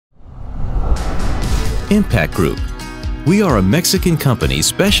IMPAC Group. We are a Mexican company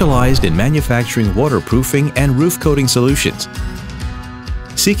specialized in manufacturing waterproofing and roof coating solutions,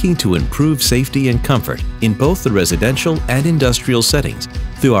 seeking to improve safety and comfort in both the residential and industrial settings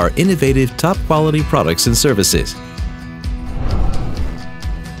through our innovative top-quality products and services.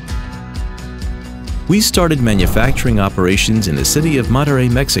 We started manufacturing operations in the city of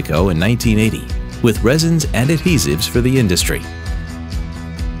Monterrey, Mexico in 1980 with resins and adhesives for the industry.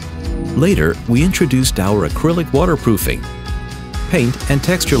 Later, we introduced our acrylic waterproofing, paint and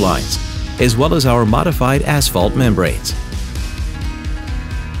texture lines, as well as our modified asphalt membranes.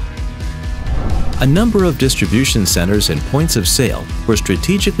 A number of distribution centers and points of sale were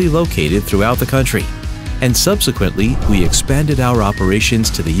strategically located throughout the country, and subsequently we expanded our operations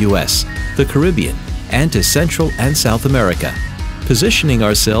to the US, the Caribbean, and to Central and South America, positioning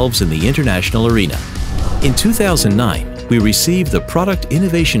ourselves in the international arena. In 2009, we received the Product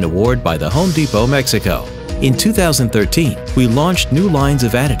Innovation Award by the Home Depot, Mexico. In 2013, we launched new lines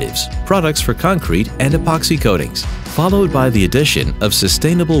of additives, products for concrete and epoxy coatings, followed by the addition of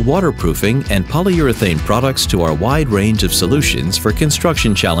sustainable waterproofing and polyurethane products to our wide range of solutions for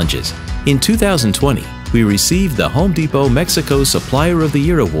construction challenges. In 2020, we received the Home Depot Mexico Supplier of the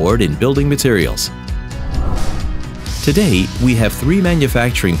Year Award in Building Materials. Today, we have 3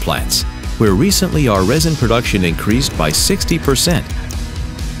 manufacturing plants, where recently our resin production increased by 60%,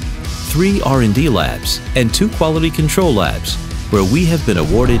 3 R&D labs, and 2 quality control labs, where we have been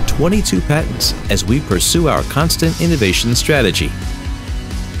awarded 22 patents as we pursue our constant innovation strategy.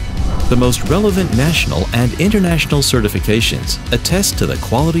 The most relevant national and international certifications attest to the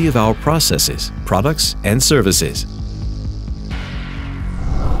quality of our processes, products, and services.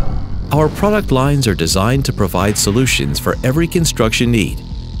 Our product lines are designed to provide solutions for every construction need.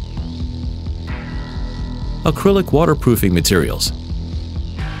 Acrylic waterproofing materials,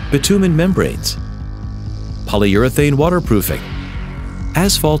 bitumen membranes, polyurethane waterproofing,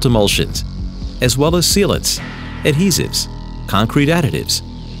 asphalt emulsions, as well as sealants, adhesives, concrete additives,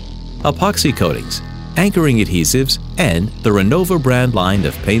 epoxy coatings, anchoring adhesives, and the Renova brand line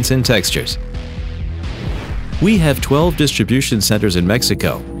of paints and textures. We have 12 distribution centers in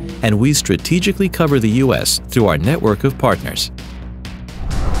Mexico, and we strategically cover the US through our network of partners.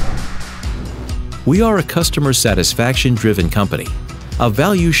 We are a customer satisfaction-driven company, a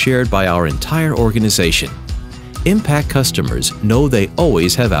value shared by our entire organization. IMPAC customers know they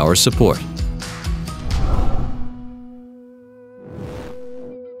always have our support.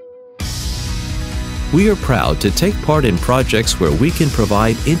 We are proud to take part in projects where we can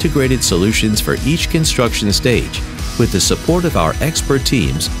provide integrated solutions for each construction stage with the support of our expert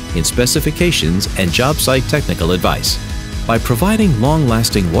teams in specifications and job site technical advice. By providing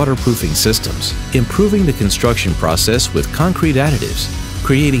long-lasting waterproofing systems, improving the construction process with concrete additives,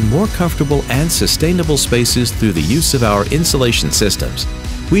 creating more comfortable and sustainable spaces through the use of our insulation systems,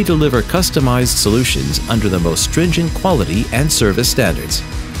 we deliver customized solutions under the most stringent quality and service standards.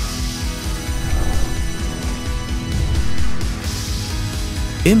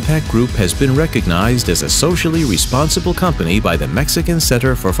 IMPAC Group has been recognized as a socially responsible company by the Mexican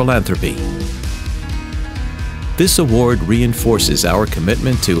Center for Philanthropy. This award reinforces our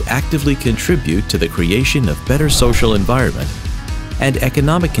commitment to actively contribute to the creation of better social environment and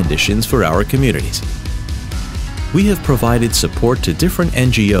economic conditions for our communities. We have provided support to different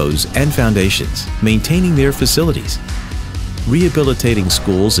NGOs and foundations, maintaining their facilities, rehabilitating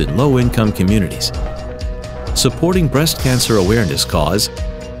schools in low-income communities, supporting breast cancer awareness cause,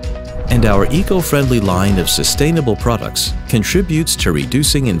 and our eco-friendly line of sustainable products contributes to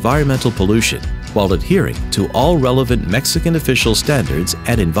reducing environmental pollution while adhering to all relevant Mexican official standards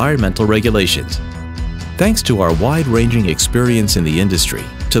and environmental regulations. Thanks to our wide-ranging experience in the industry,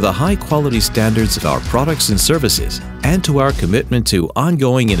 to the high-quality standards of our products and services, and to our commitment to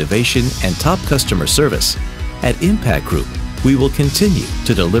ongoing innovation and top customer service, at IMPAC Group, we will continue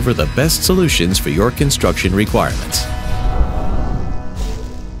to deliver the best solutions for your construction requirements.